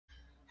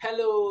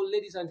Hello,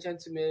 ladies and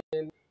gentlemen.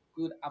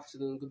 Good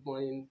afternoon, good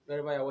morning,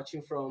 wherever you're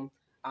watching from.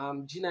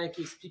 I'm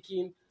G9K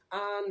speaking,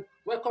 and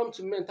welcome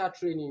to mental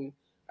training,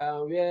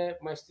 where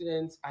my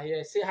students are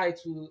here. Say hi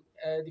to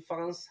the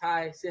fans.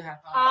 Hi, say hi.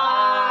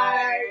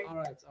 Hi.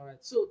 All right.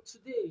 So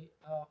today,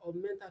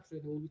 on mental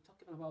training, we'll be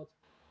talking about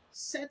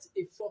set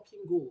a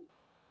fucking goal.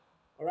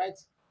 All right.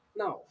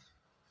 Now,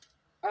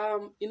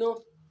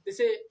 they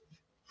say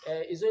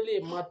it's only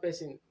a mad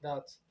person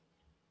that.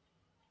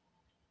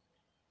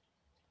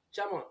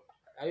 Chama,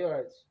 are you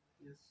alright?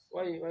 Yes.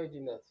 Why you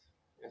doing that?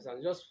 Yes,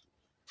 and just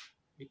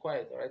be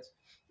quiet, all right?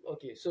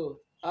 Okay, so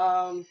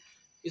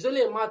it's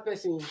only a mad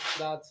person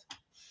that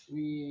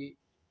we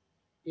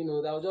that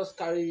will just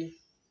carry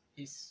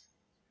his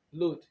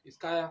load, his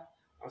car,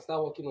 and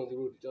start walking on the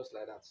road just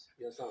like that.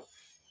 You understand?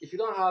 If you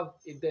don't have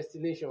a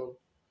destination,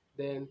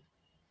 then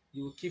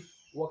you will keep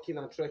walking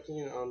and trekking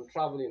and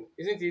traveling,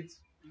 isn't it?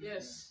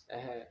 Yes.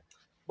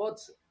 But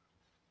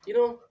you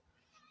know,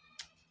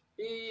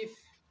 if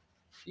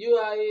you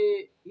are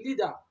a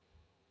leader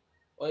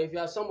or if you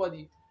are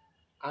somebody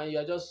and you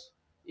are just,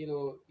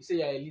 you say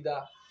you are a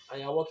leader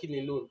and you are walking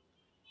alone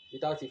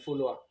without a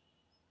follower,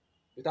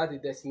 without a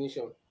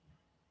destination.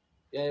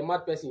 You're a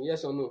mad person,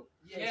 yes or no?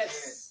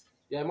 Yes.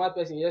 You're a mad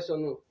person, yes or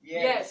no?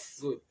 Yes.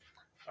 Good.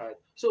 All right.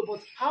 So,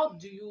 but how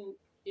do you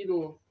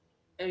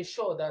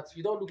ensure that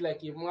you don't look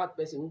like a mad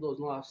person who does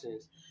not have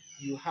sense?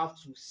 You have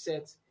to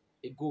set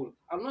a goal.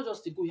 And not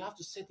just a goal, you have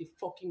to set a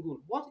fucking goal.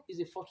 What is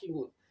a fucking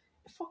goal?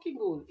 A fucking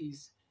goal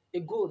is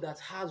a goal that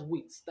has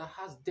weight, that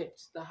has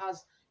depth, that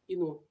has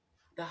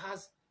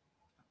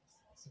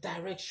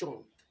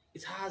direction.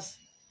 It has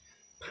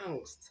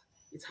pounced.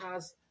 It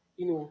has,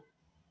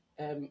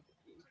 um,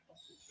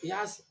 it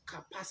has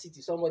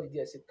capacity. Somebody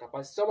there said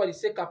capacity. Somebody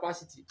say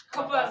capacity.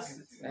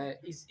 Capacity.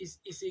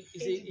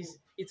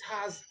 It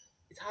has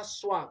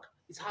swag.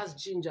 It has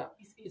ginger.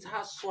 It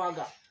has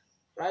swagger.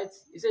 Right?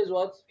 It says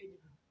what?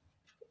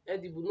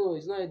 Edible. No,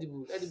 it's not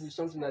edible. Edible is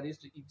something that they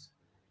used to eat.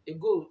 A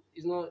goal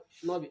is not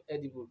should not be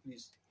edible,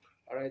 please.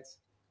 All right.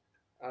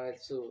 All right.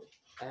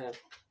 Uh,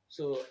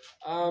 so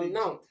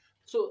now,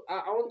 so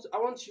I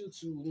want you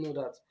to know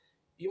that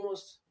you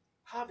must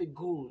have a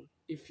goal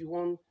if you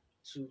want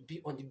to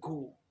be on the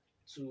goal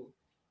to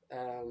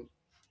um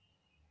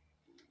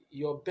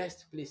your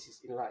best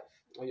places in life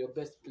or your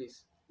best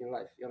place in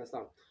life. You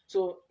understand?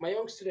 So my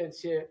young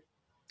students here,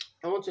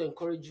 I want to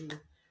encourage you.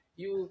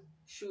 You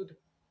should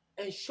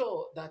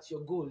ensure that your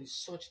goal is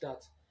such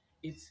that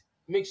it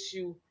makes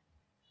you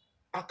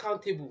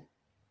accountable.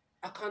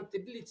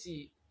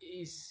 Accountability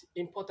is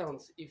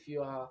important if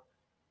you are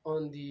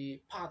on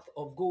the path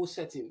of goal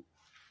setting.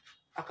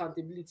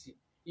 Accountability,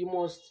 you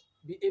must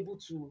be able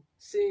to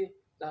say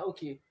that,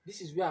 okay,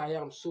 this is where I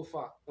am so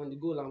far on the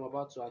goal I'm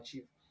about to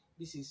achieve.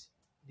 This is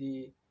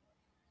the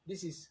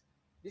this is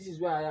this is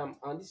where I am,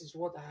 and this is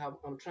what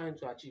I'm trying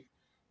to achieve.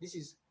 This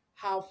is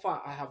how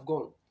far I have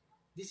gone.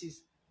 This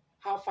is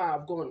how far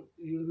I've gone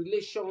in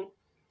relation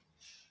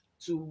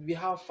to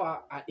how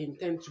far I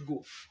intend to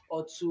go,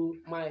 or to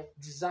my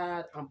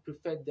desired and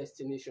preferred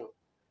destination.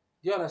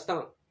 Do you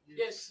understand?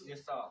 Yes.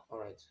 Yes, sir. All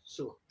right.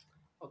 So,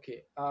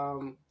 okay.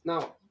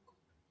 Now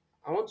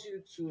I want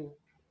you to,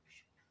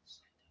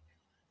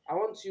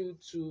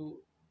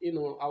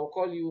 I will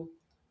call you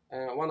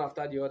one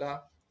after the other,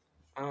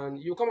 and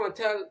you come and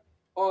tell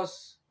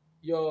us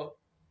your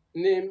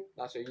name.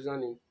 That's your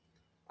username,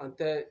 and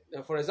tell.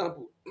 For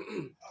example,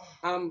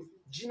 I'm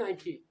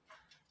G9K.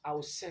 I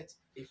will set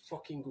a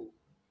fucking goal.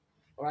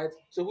 All right.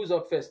 So who's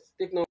up first?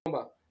 Take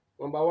number.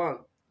 Number one,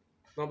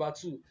 number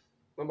two,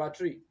 number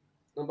three,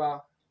 number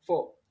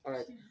four. All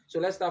right. So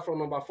let's start from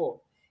number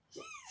four.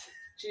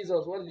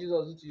 Jesus, what did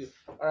Jesus do to you?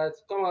 All right.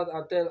 Come out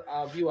and tell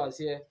our viewers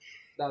here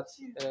that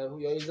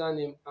your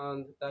username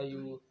and that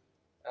you.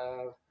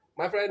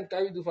 My friend,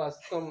 can you do fast?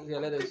 Come here.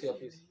 Let us see your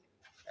face.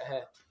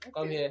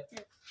 Come here.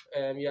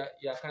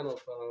 You're kind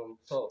of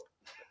tall.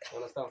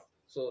 Understand?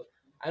 So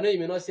I know you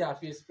may not see her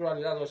face.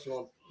 Probably that's what she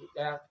wants.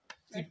 Yeah.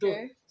 Tiptoe.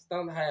 Okay.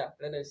 Stand higher.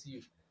 Let them see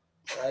you.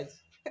 All right.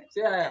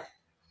 Say higher.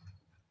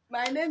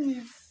 My name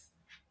is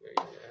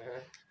Uh-huh.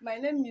 my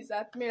name is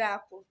at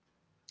Miracle.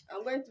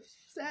 I'm going to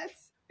set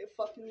a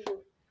fucking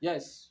goal.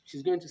 Yes,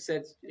 she's going to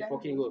set a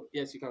fucking goal.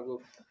 Yes, you can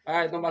go. All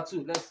right, number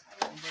two.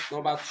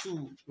 Number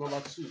two.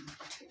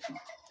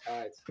 All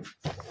right.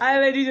 Hi,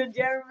 ladies and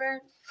gentlemen.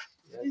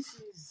 Yes. This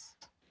is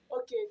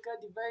God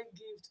Divine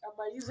Gift, and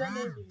my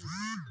username is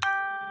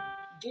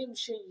Game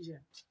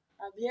Changer.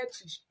 I'm here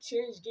to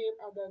change game,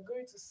 and I'm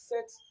going to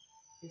set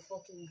a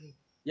fucking goal.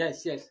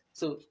 Yes.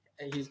 So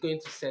he's going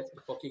to set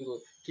a fucking goal.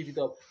 Keep it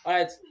up. All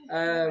right.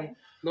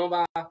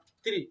 Number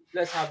three.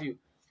 Let's have you.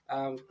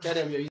 Tell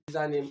them your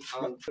username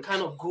and the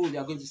kind of goal you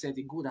are going to set.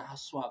 A goal that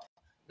has swag.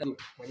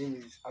 My name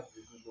is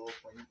Abdul.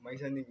 My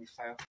username is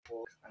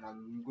Firefox, and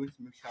I'm going to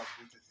make sure I'm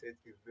going to set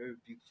a very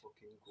big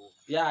fucking goal.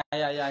 Yeah.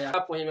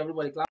 Clap for him,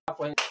 everybody. Clap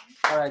for him.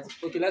 All right.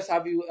 Okay, let's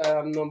have you.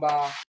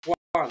 Number one.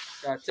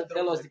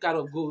 Tell us the kind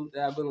of goal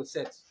they are going to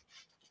set.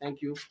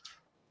 Thank you.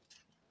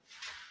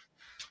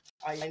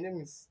 My name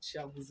is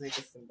Chiabuze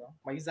Kesimba.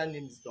 My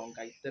username is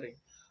Dongai3.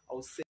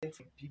 I'll set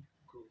a big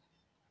goal.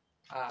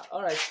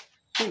 All right.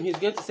 He's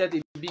going to set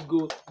a big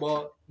goal,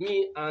 but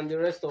me and the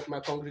rest of my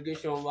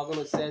congregation, we're going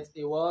to set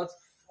a what?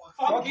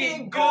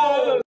 Fucking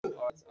goal!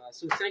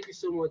 So thank you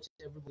so much,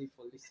 everybody,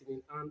 for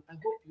listening, and I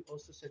hope you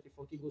also set a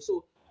fucking goal.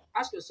 So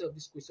ask yourself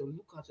this question: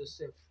 look at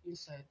yourself,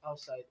 inside,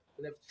 outside,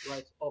 left,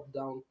 right, up,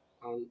 down,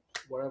 and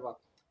wherever.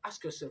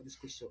 Ask yourself this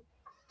question: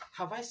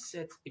 have I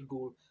set a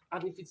goal?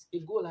 And if it's a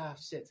goal I have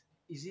set,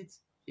 is it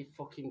a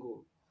fucking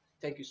goal?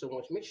 Thank you so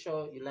much. Make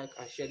sure you like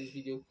and share this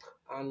video.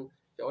 And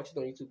if you're watching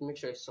on YouTube, make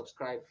sure you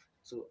subscribe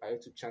to our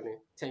YouTube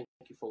channel. Thank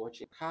you for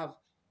watching. Have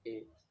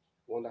a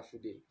wonderful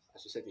day.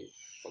 As you said, a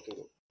fucking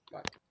goal.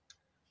 Bye.